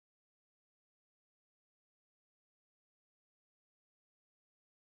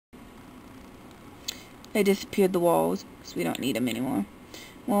I disappeared the walls, because we don't need them anymore.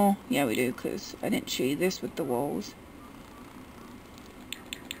 Well, yeah we do, because I didn't show you this with the walls.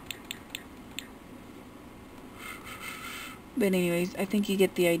 But anyways, I think you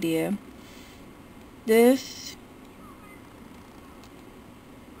get the idea. This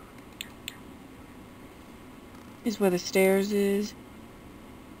is where the stairs is.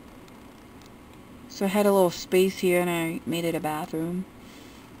 So I had a little space here and I made it a bathroom.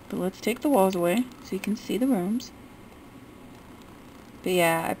 But let's take the walls away so you can see the rooms. But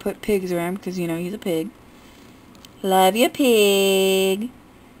yeah, I put pigs around because, you know, he's a pig. Love you, pig.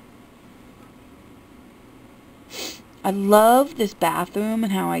 I love this bathroom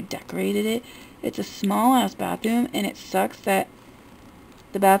and how I decorated it. It's a small ass bathroom and it sucks that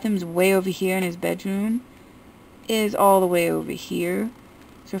the bathroom's way over here and his bedroom is all the way over here.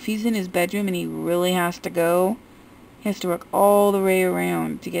 So if he's in his bedroom and he really has to go, he has to work all the way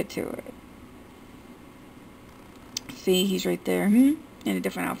around to get to it. See, he's right there. In a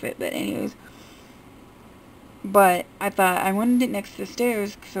different outfit, but anyways. But I thought I wanted it next to the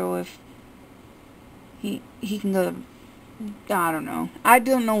stairs, so if he can go to, I don't know. I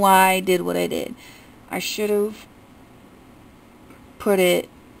don't know why I did what I did. I should have put it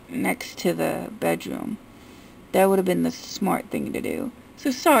next to the bedroom. That would have been the smart thing to do.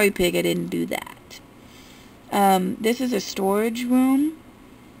 So sorry, pig, I didn't do that. This is a storage room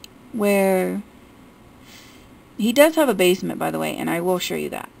where he does have a basement, by the way, and I will show you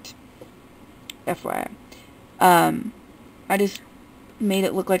that. FYI. I just made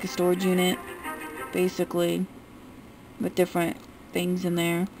it look like a storage unit, basically, with different things in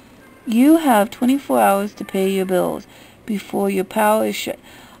there. You have 24 hours to pay your bills before your power is shut.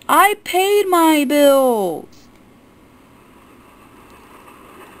 I paid my bills!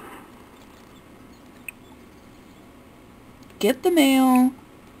 Get the mail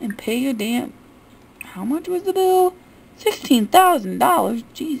and pay your damn... How much was the bill? $16,000.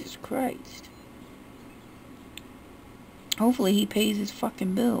 Jesus Christ. Hopefully he pays his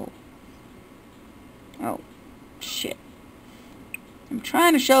fucking bill. Oh, shit. I'm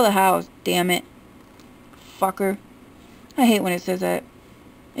trying to show the house, damn it. Fucker. I hate when it says that.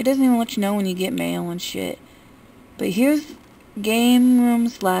 It doesn't even let you know when you get mail and shit. But here's game room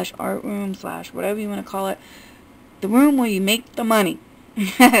 / art room / whatever you want to call it. The room where you make the money.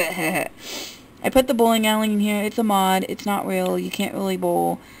 I put the bowling alley in here. It's a mod. It's not real. You can't really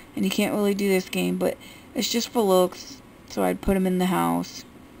bowl. And you can't really do this game. But it's just for looks. So I'd put him in the house.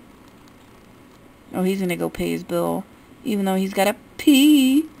 Oh, he's gonna go pay his bill. Even though he's gotta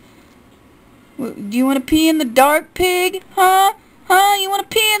pee. Do you want to pee in the dark, pig? Huh? Huh? You want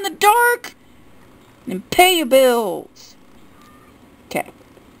to pee in the dark? Then pay your bills. Okay.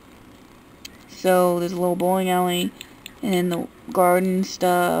 So there's a little bowling alley. And then the garden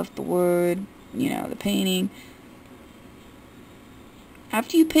stuff. The wood. You know, the painting.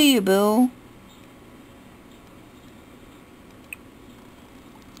 After you pay your bill,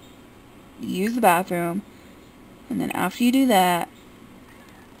 use the bathroom, and then after you do that,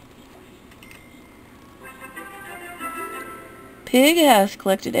 pig has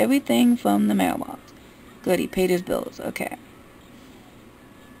collected everything from the mailbox. Good, he paid his bills. Okay.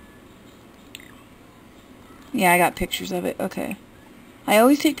 Yeah, I got pictures of it. Okay. I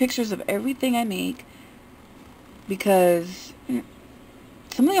always take pictures of everything I make because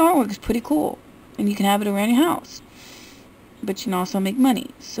some of the artwork is pretty cool, and you can have it around your house. But you can also make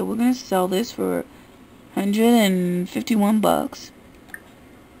money. So we're going to sell this for $151.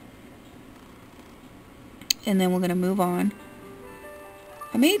 And then we're going to move on.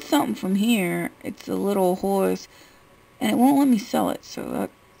 I made something from here. It's a little horse. And it won't let me sell it. So that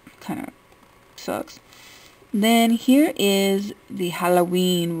kind of sucks. Then here is the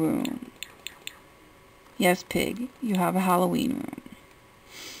Halloween room. Yes, pig. You have a Halloween room.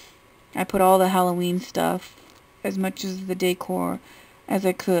 I put all the Halloween stuff, as much as the decor as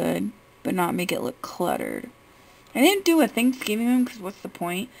I could, but not make it look cluttered. I didn't do a Thanksgiving room because what's the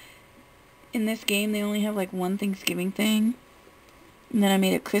point? In this game they only have like one Thanksgiving thing. And then I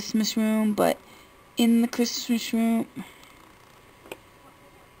made a Christmas room, but in the Christmas room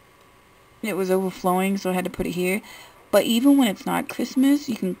it was overflowing, so I had to put it here. But even when it's not Christmas,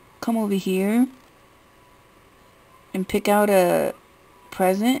 you can come over here and pick out a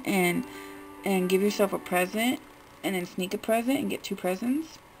present and give yourself a present. And then sneak a present and get 2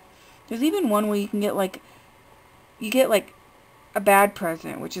 presents. There's even one where you can get like, a bad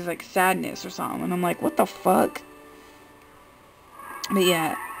present, which is like sadness or something. And I'm like, what the fuck? But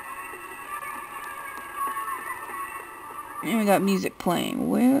yeah. And we got music playing.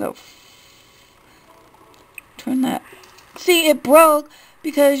 Where the turn that. See, it broke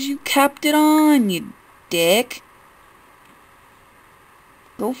because you kept it on, you dick.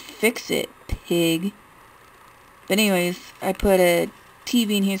 Go fix it, pig. But anyways, I put a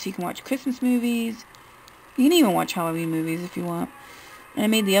TV in here so you can watch Christmas movies. You can even watch Halloween movies if you want. And I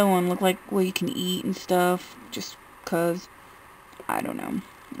made the other one look like where you can eat and stuff. Just cause, I don't know.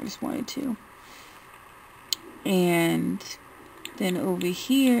 I just wanted to. And then over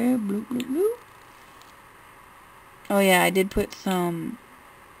here, bloop, bloop, bloop. Oh yeah, I did put some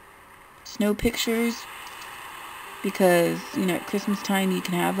snow pictures. Because, you know, at Christmas time you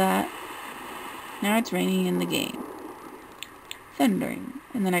can have that. Now it's raining in the game. Thundering.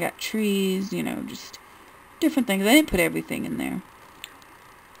 And then I got trees, you know, just different things. I didn't put everything in there.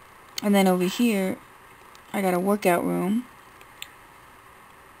 And then over here, I got a workout room.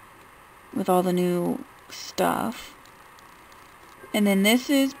 With all the new stuff. And then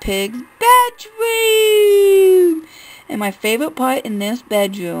this is Pig's bedroom! And my favorite part in this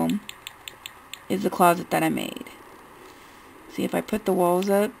bedroom is the closet that I made. See, if I put the walls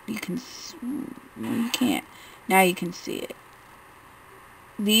up, you can... No, you can't. Now you can see it.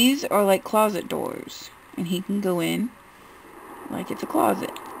 These are like closet doors. And he can go in like it's a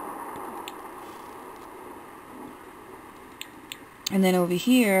closet. And then over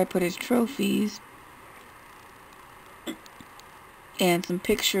here, I put his trophies. And some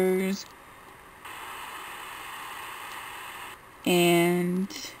pictures. And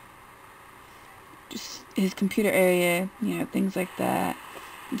just his computer area, you know, things like that.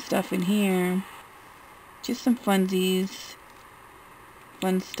 And stuff in here. Just some funsies.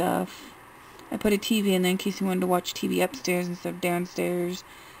 Fun stuff. I put a TV in there in case he wanted to watch TV upstairs instead of downstairs.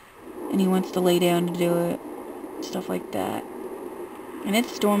 And he wants to lay down to do it. Stuff like that. And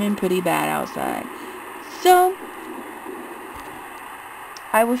it's storming pretty bad outside. So,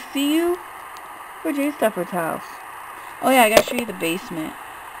 I will see you for Jay Stuffer's house. Oh yeah, I gotta show you the basement.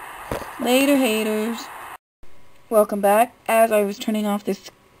 Later, haters. Welcome back. As I was turning off this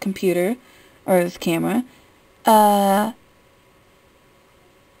computer, or this camera, Santa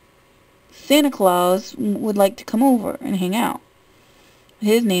Claus would like to come over and hang out.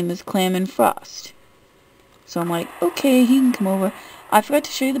 His name is Clam and Frost. So I'm like, okay, he can come over. I forgot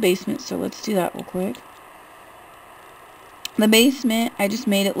to show you the basement, so let's do that real quick. The basement, I just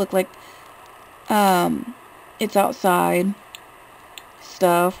made it look like it's outside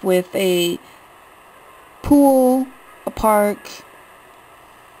stuff with a pool, a park,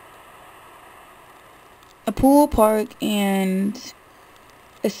 and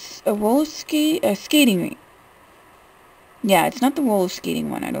a skating rink. Yeah, it's not the roller skating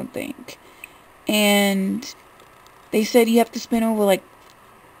one, I don't think. And they said you have to spend over like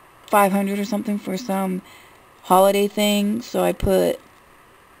 $500 or something for some holiday thing. So I put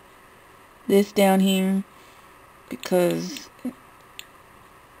this down here because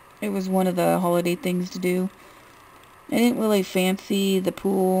it was one of the holiday things to do. I didn't really fancy the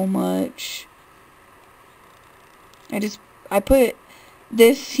pool much. I put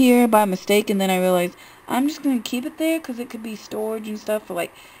this here by mistake, and then I realized I'm just going to keep it there because it could be storage and stuff for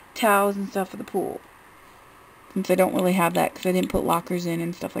like towels and stuff for the pool. Since I don't really have that because I didn't put lockers in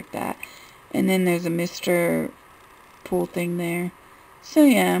and stuff like that. And then there's a Mr. Pool thing there. So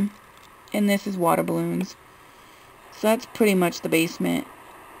yeah. And this is water balloons. So that's pretty much the basement.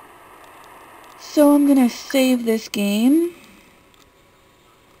 So I'm going to save this game.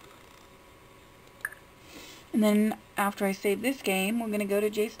 And then after I save this game, we're going to go to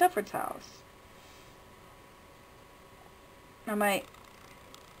Jay Stuffer's house. I might...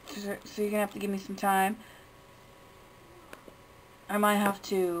 So you're going to have to give me some time. I might have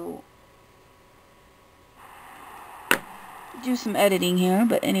to do some editing here,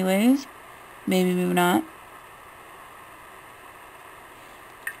 but anyways, maybe not.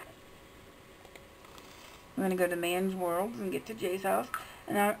 I'm going to go to Man's World and get to Jay's house.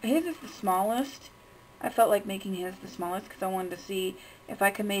 And now, his is the smallest. I felt like making his the smallest because I wanted to see if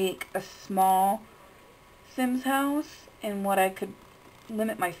I could make a small Sims house and what I could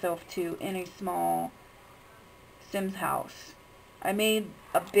limit myself to in a small Sims house. I made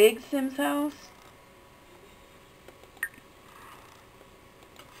a big Sims house.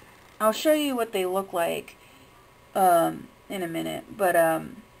 I'll show you what they look like in a minute, but I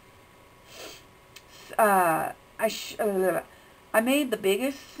made the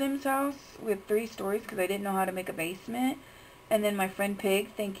biggest Sims house with 3 stories because I didn't know how to make a basement. And then my friend Pig,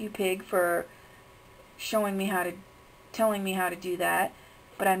 thank you Pig for telling me how to do that.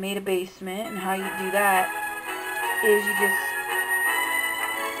 But I made a basement, and how you do that is you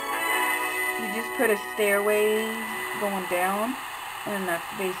just put a stairway going down, and then that's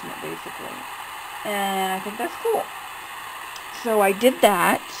the basement basically. And I think that's cool. So I did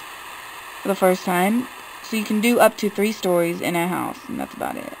that for the first time. So you can do up to 3 stories in a house, and that's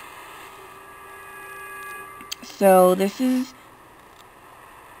about it. So this is,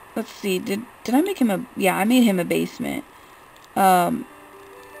 let's see, did I make him a, yeah, I made him a basement. And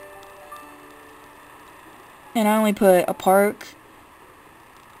I only put a park.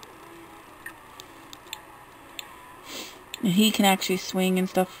 And he can actually swing and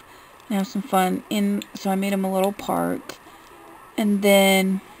stuff and have some fun in, so I made him a little park. And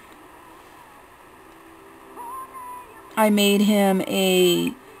then I made him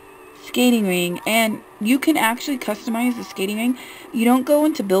a skating ring, and you can actually customize the skating ring. You don't go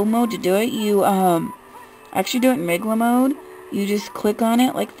into build mode to do it. You actually do it in regular mode. You just click on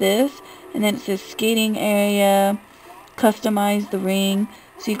it like this, and then it says skating area, customize the ring.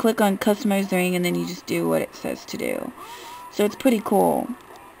 So you click on customize the ring, and then you just do what it says to do. So it's pretty cool.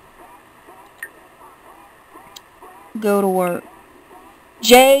 Go to work.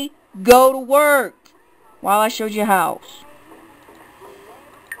 Jay, go to work while I showed you a house.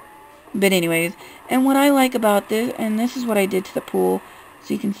 But anyways, and what I like about this, and this is what I did to the pool,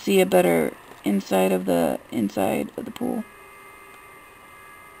 so you can see a better inside of the pool.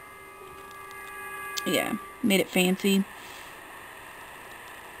 Yeah, made it fancy.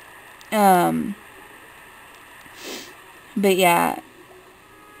 But yeah,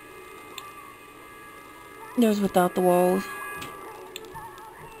 there's without the walls.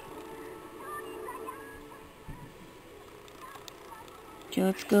 Okay,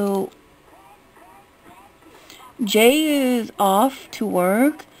 let's go. Jay is off to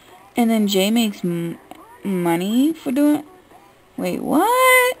work, and then Jay makes money for doing. Wait,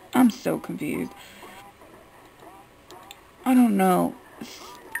 what? I'm so confused. I don't know. It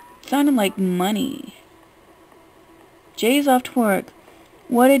sounded like money. Jay is off to work.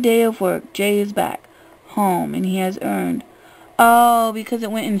 What a day of work. Jay is back home, and he has earned. Oh, because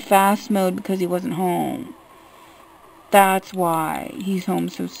it went in fast mode because he wasn't home. That's why he's home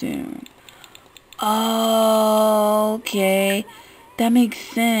so soon. Oh, okay. That makes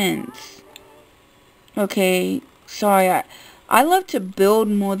sense. Okay, sorry. I love to build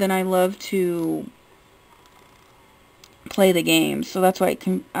more than I love to play the game, so that's why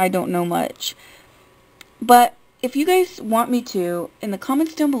I don't know much. But if you guys want me to, in the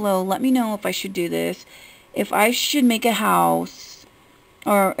comments down below, let me know if I should do this, if I should make a house,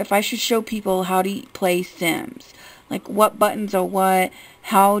 or if I should show people how to play Sims. Like, what buttons are what,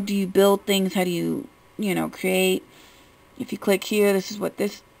 how do you build things, how do you, create. If you click here, this is what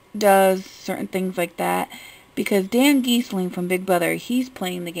this does, certain things like that. Because Dan Giesling from Big Brother, he's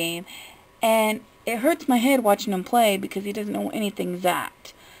playing the game, and it hurts my head watching him play because he doesn't know anything's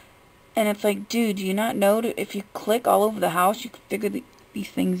that. And it's like, dude, do you not know that if you click all over the house, you can figure these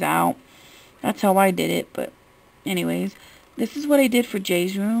things out? That's how I did it, but anyways, this is what I did for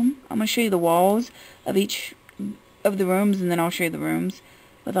Jay's room. I'm going to show you the walls of each of the rooms, and then I'll show you the rooms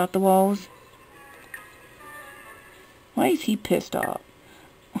without the walls. Why is he pissed off?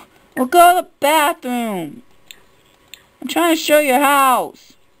 Well, go to the bathroom. I'm trying to show you a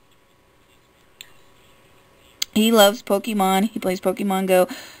house. He loves Pokemon. He plays Pokemon Go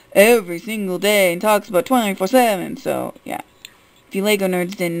every single day and talks about 24/7. So, yeah. If you Lego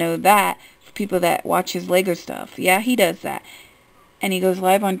nerds didn't know that, for people that watch his Lego stuff, yeah, he does that. And he goes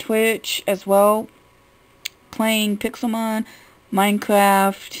live on Twitch as well, playing Pixelmon,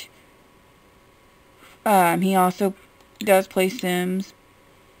 Minecraft. He also does play Sims.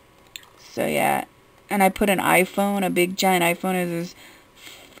 So, yeah. And I put an iPhone, a big giant iPhone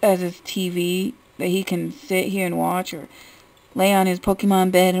as his TV that he can sit here and watch, or lay on his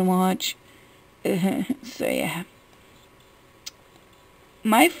Pokemon bed and watch. So, yeah.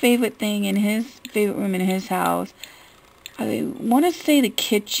 My favorite thing in his favorite room in his house, I want to say the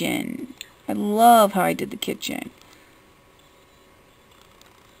kitchen. I love how I did the kitchen.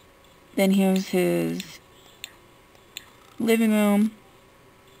 Then here's his living room.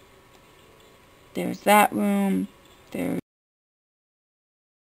 There's that room. There's